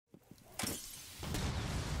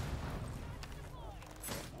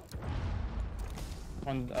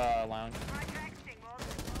One lounge.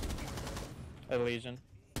 A Legion.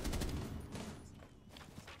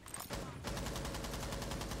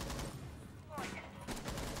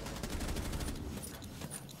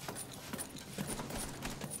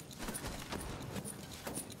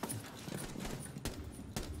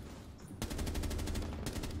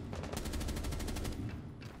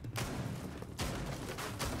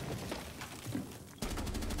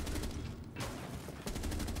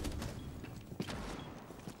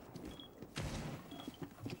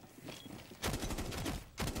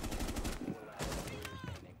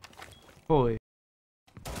 Holy.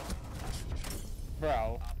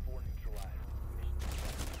 Bro.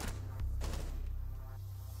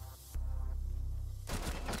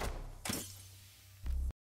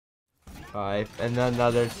 Five and then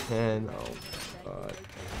another 10. Oh god.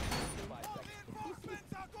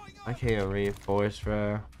 I can't even reinforce,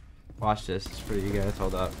 bro. Watch this. It's for you guys.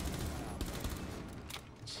 Hold up.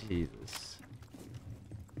 Jesus.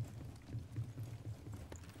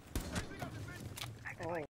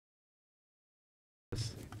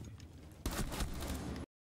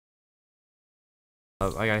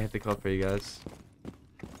 I gotta hit the club for you guys.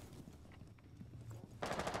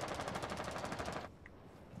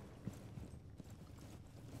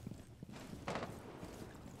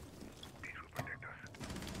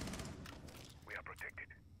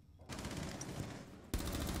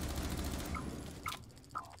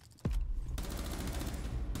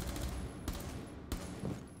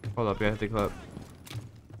 Hold up, I gotta hit the club.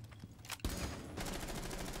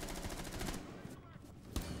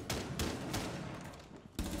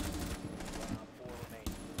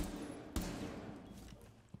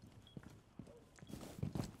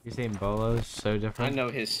 You saying Beaulos so different? I know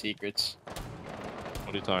his secrets.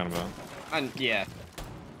 What are you talking about? Yeah.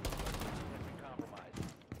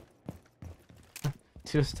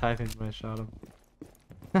 Just typing when I shot him.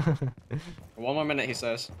 One more minute, he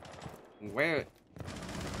says. Where?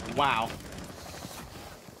 Wow.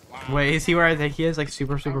 Wow. Wait, is he where I think he is? Like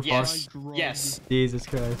super far? Yes. Yes. Jesus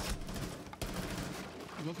Christ.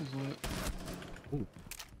 Ooh.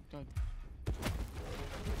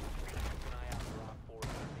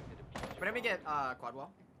 Where did we get quad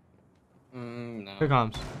wall? No. Here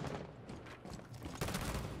comes.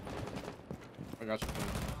 I got you.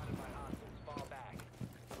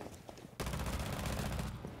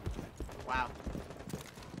 Wow.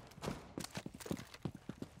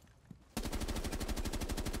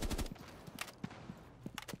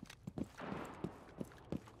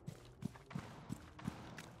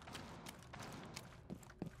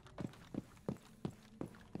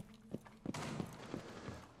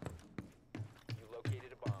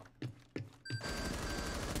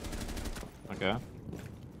 Okay.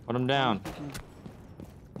 Put him down.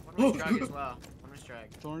 One was drug as well.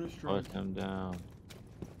 One was drug. Put him down.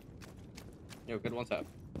 Yo, good one tap.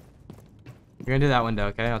 You're gonna do that window,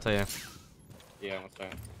 okay? I'll tell you. Yeah, one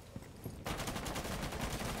second.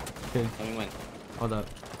 Okay. Let me win. Hold up.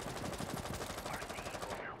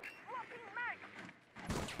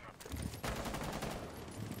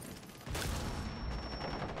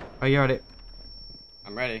 Oh, you already.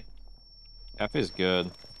 I'm ready. F is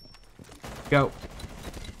good. Go.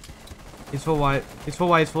 He's full white. He's full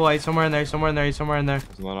white. He's full white. Somewhere in there. Somewhere in there. He's somewhere in there. Is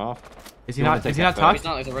he let off? Is he You wanna not? take Is he that not photo? He's tucked?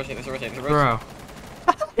 not. There's a rotate. There's a rotate. There's a rotate.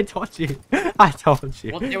 Bro. I told you. I told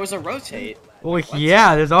you. Well, there was a rotate. Well, What?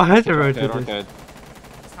 yeah. There's always a Arcade, rotate. arcade.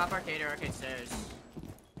 Top arcade or arcade stairs.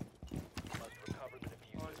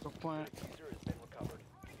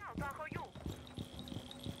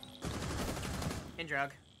 In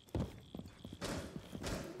drug.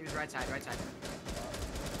 He was right side, right side.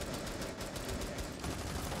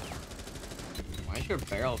 Why is your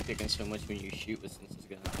barrel kicking so much when you shoot with this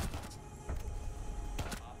gun?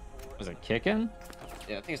 Was it kicking?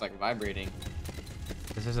 Yeah, I think it's like vibrating.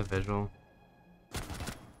 This is a visual.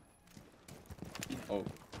 Oh.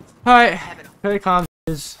 Alright. Here it comes.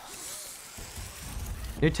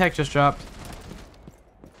 New tech just dropped.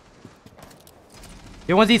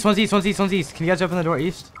 Yo, one's east, one's east, one's east, one's east. Can you guys open the door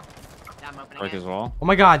east? Yeah, I'm opening Break it. as well. Oh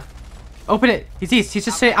my god. Open it. He's east. He's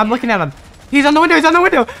just sitting. I'm looking at him. He's on the window. He's on the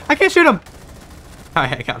window. I can't shoot him.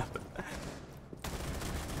 Alright, I got him.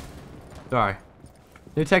 Sorry.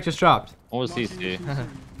 New tech just dropped. What was CC?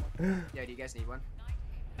 Yo, do you guys need one?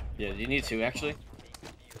 Yeah, you need to actually.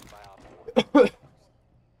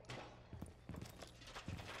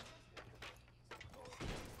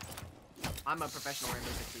 I'm a professional Rainbow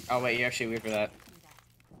Six Siege. Oh wait, you actually weird for that.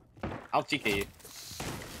 I'll TK you.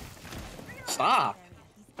 Stop!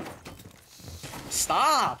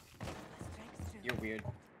 Stop! You're weird.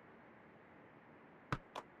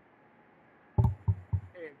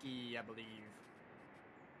 Turkey, I believe.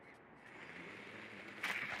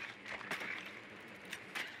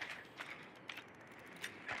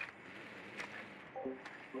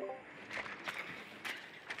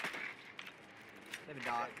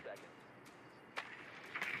 dock.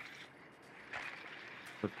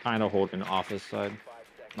 We're kind of holding office side.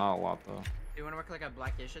 Not a lot though. Do you want to work like a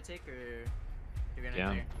black Geisha take, or you're gonna Yeah.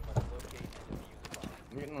 clear?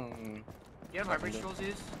 I'm getting, Do you have leverage tools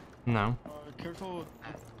used? No. Careful.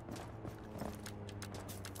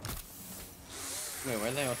 wait, where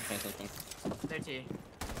are they? What's the something? They're T.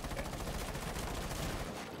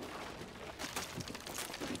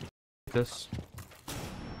 This.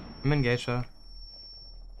 I'm in Geisha.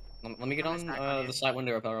 Let me get I'm on gonna stack on you. the side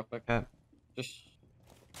window rappel real quick. Yeah. Just.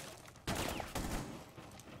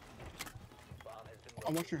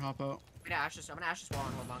 I'm watching her hop out. I'm gonna ash this wall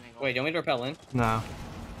and hold long angle. Wait, do you want me to rappel in? No.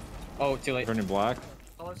 Oh, too late. Turning black.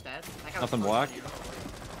 Solo's dead. That guy was Nothing close black? on you.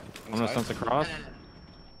 I'm gonna sense across.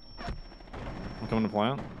 No. I'm coming to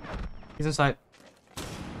plant. He's in sight.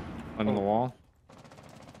 Landing the wall.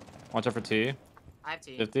 Watch out for T. I have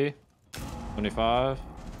T. 50. 25.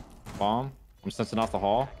 Bomb. I'm sensing off the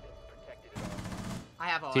hall. I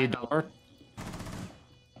have all. T I have all. door.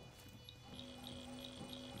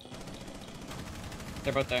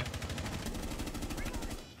 They're both there.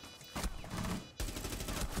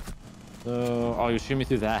 So, oh, you shoot me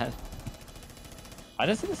through that. I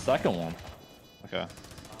didn't see the second one. Okay,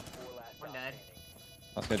 One dead.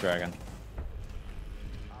 let's get dragon.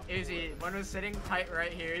 Easy. One was sitting tight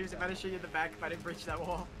right here. He was about to shoot you in the back if I didn't breach that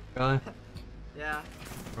wall. Really? Yeah.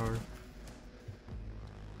 Or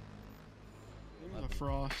There's a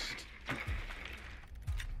frost.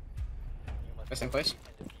 Same place?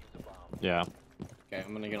 Yeah. Okay,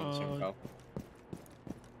 I'm gonna get on the same rappel.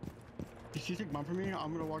 If you take bomb from me,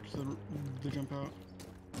 I'm gonna watch the jump out.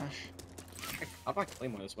 Ash. I'll probably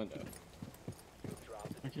claim on this window.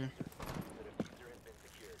 Okay.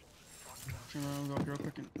 Turn around, go up here real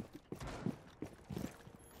quick.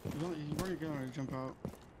 He's already gonna jump out.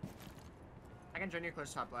 I can join you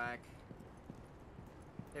close top black.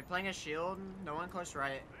 They're playing a shield. No one close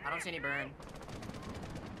right. I don't see any burn.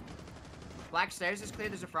 Black stairs is clear.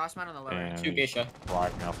 There's a frost mount on the lower. And Two geisha.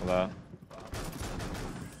 blocking off of that.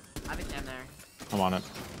 I have a cam there. I'm on it.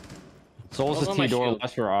 Souls Hold is on T my door, shield.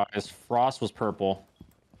 left your eyes. Frost was purple.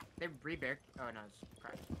 They re-barric. Oh no, it's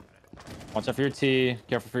cracked. Watch out for your T.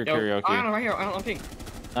 Careful for your Yo, karaoke. I don't know, right here. I don't know, pink.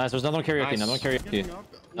 Nice, there's another one karaoke. Nice. Another one karaoke. Getting up.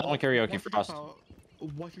 Another one karaoke. Watch your Frost. jump out.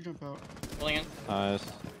 Watch your jump out. Pulling in. Nice.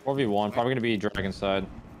 4v1. Probably gonna be dragon side.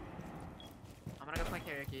 I'm gonna go play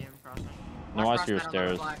karaoke and crossing. No Watch eyes to your frost mount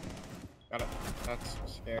on stairs. lower black. Got it. That's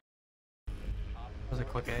scary. that was a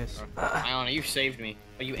quick ace. I don't know, you saved me.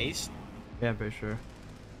 But you aced? Yeah, I'm pretty sure.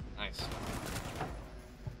 Nice.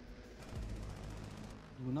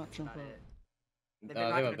 Do not jump Got out. it. They've They been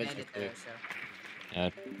have a knocking the vision bandit there, too. so. Yeah.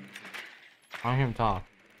 I don't hear him talk.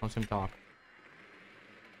 I want him talk.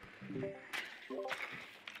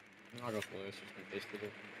 I'll go for this. Just in case they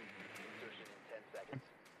do.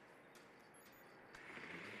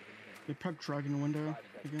 They prep dragon window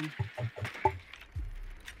again.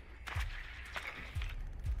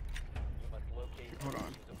 Hold on.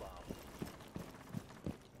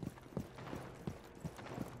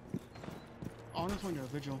 On this window,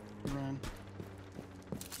 vigil. He ran.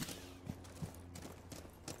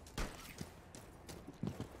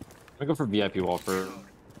 I'm gonna go for VIP wall for.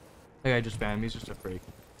 That guy just banned me. He's just a freak.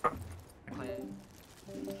 I play it.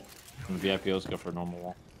 And VIP, let's go for normal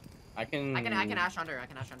wall. I can ash under. I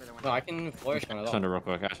can ash under the window. No, I can flourish one of Ash those. under real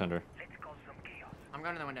quick. Ash under. I'm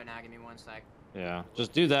going to the window now. Give me 1 sec. Yeah.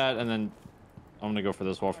 Just do that, and then I'm gonna go for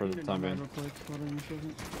this wall for the time being. Real quick. Hold on a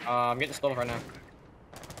second. I'm getting spilled right now.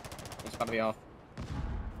 It's about to be off.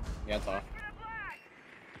 Yeah, it's off.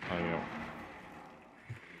 Oh yeah.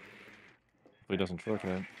 If he doesn't trick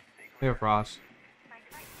it. We have frost.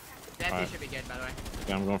 That Alright. should be good, by the way.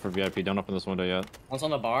 Yeah, I'm going for VIP. Don't open this window yet. Once on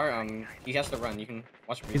the bar, he has to run. You can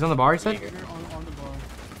watch me. He's on the bar, he said? You're on the bar.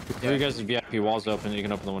 If you guys' VIP walls open, you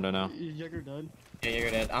can open the window now. Jäger dead. Yeah, you're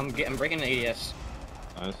dead. I'm breaking the ADS.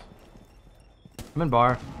 Nice. I'm in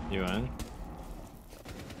bar. You in?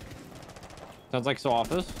 Sounds like so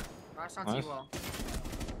office. Frost on Nice. T-wall.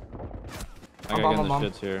 I gotta bomb, get in the bomb.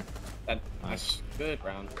 shits here. Nice. Good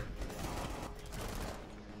round.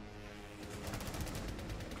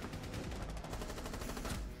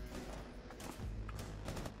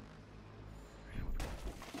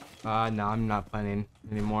 No, I'm not planning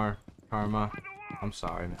anymore. Karma. I'm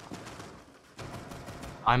sorry, man.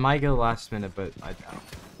 I might go last minute, but I doubt.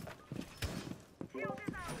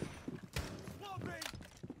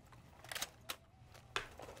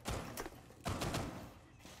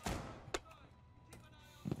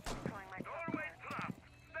 Doorway trapped.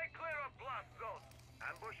 Stay clear of blast zone.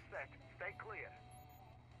 Ambush set. Stay clear.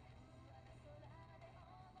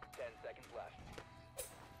 10 seconds left.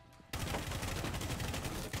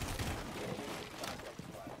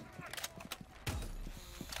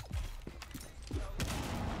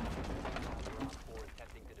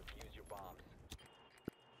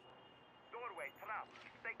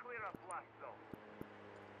 Stay clear of blast zone.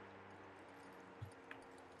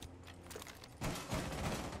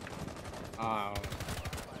 Oh.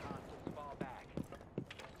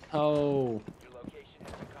 Oh.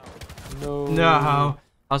 No. No.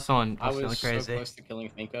 I was feeling I was so crazy. close to killing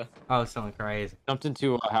Finka. I was feeling crazy. Jumped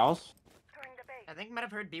into a house. I think you might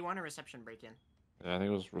have heard B1 or reception break in. Yeah, I think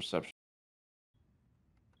it was reception.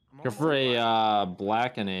 I'm Go almost for at a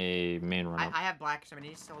black and a main run up. I have black, so I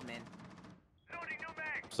need to still hold main. Loading new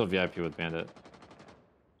mag. Still VIP with bandit.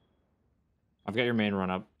 I've got your main run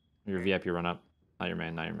up. Your VIP run up. Not your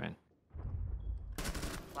main. Not your main.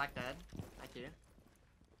 Black dead. Thank you.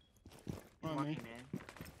 On Lucky me. man.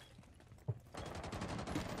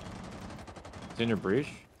 It's in your breach.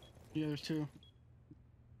 Yeah, there's two.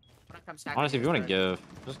 When I come stack Honestly, if you want to give.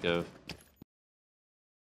 give, just give.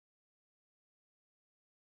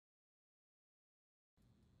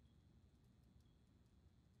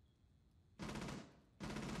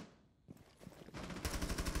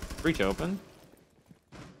 Breach open.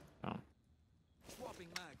 Oh.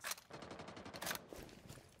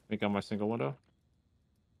 Make on my single window.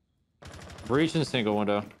 Breach and single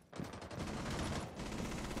window.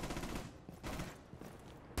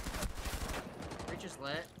 Breach is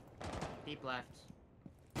lit. Deep left.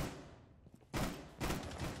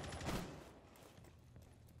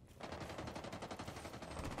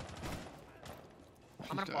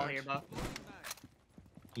 I'm gonna fall here, Buff.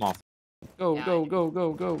 Come on. Go, Yeah, go, I- go,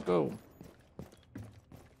 go, go, go.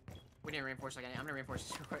 We didn't reinforce again. I'm gonna reinforce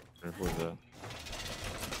this real quick. Where's that?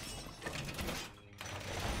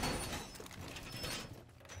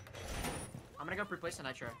 I'm gonna go replace the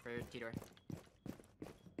nitro for T-door.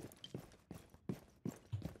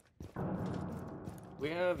 We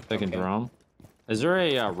have. Second okay. drum. Is there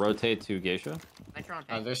a rotate to Geisha? Nitro on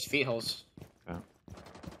pink. There's feet holes. Yeah.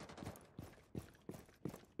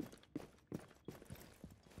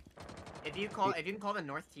 If you can call the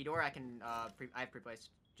north T-door, I can I have pre-placed.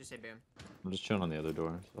 Just say boom. I'm just chilling on the other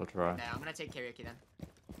door, so I'll try. Yeah, I'm gonna take karaoke then.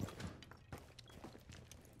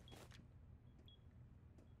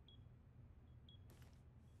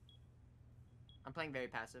 I'm playing very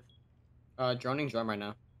passive. Droning drum right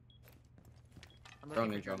now. I'm looking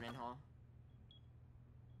Drone for drum. German hall.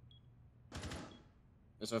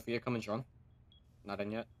 Is Sophia coming drum? Not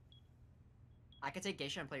in yet. I could take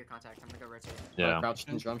Geisha and play your contact. I'm gonna go rotate. Yeah. Crouched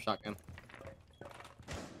in drum shotgun.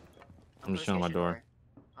 I'm just close showing my Geisha door.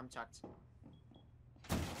 I'm tucked.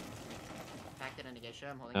 Backed it into Geisha.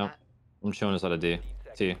 I'm holding Yep. that. I'm showing us how to D.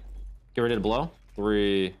 T. Get ready to blow.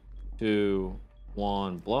 3, 2,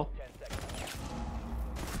 1, blow.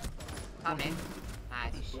 Top main.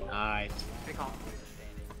 Nice. Nice. Good call.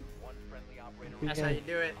 Good That's how game. you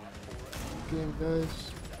do it. Game,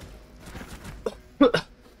 guys.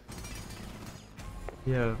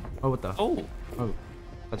 Yeah. Oh, what the? Oh. Oh,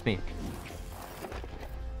 that's me.